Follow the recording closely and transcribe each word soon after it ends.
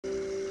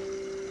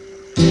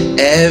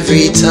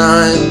Every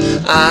time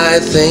I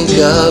think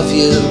of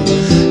you,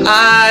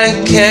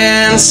 I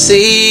can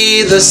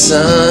see the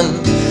sun.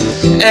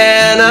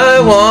 And I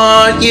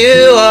want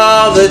you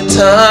all the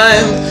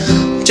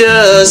time,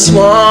 just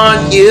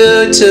want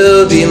you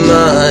to be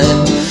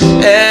mine.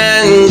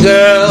 And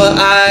girl,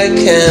 I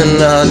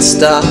cannot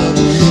stop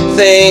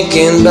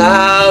thinking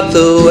about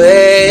the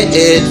way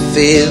it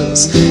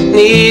feels.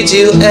 Need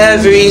you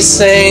every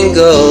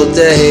single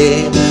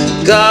day,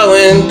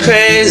 going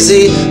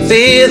crazy,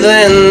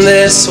 feeling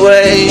this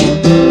way.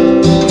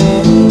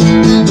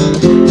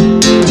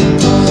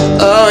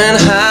 Oh, and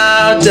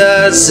how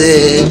does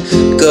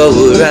it go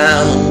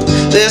around?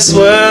 This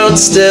world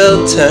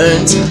still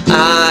turns,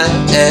 I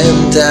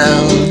am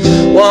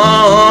down,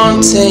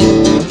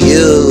 wanting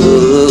you,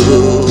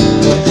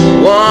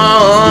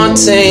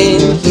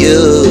 wanting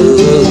you.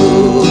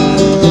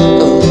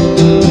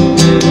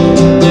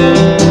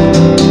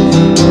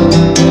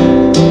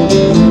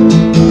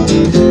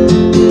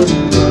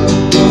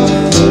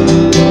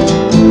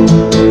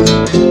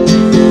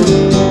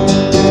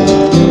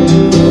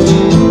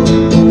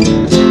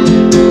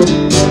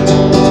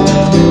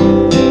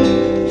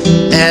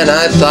 And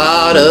I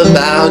thought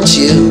about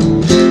you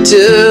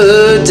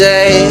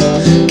today,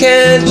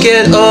 can't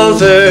get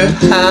over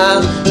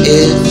how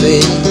it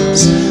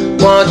feels.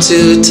 Want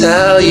to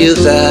tell you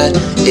that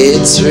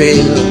it's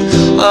real.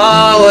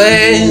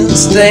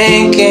 Always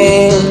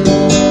thinking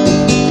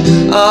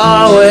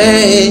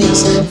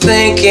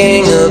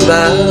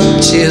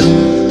about you.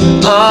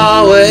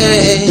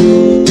 Always.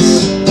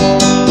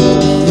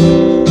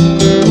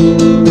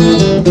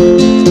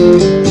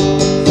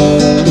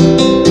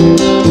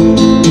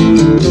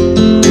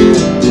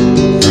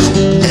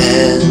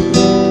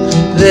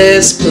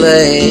 This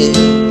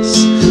place,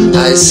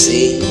 I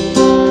see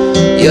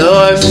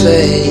your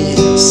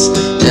face,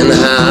 and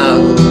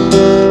how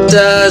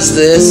does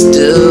this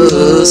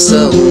do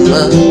so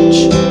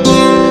much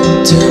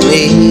to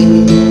me?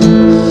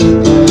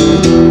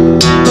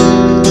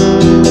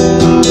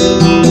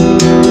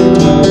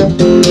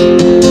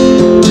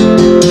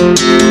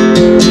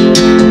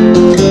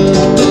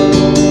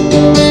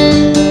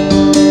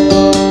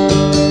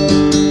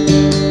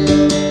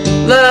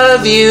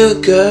 Love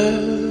you, girl.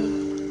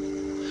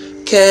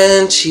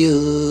 Can't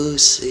you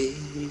see?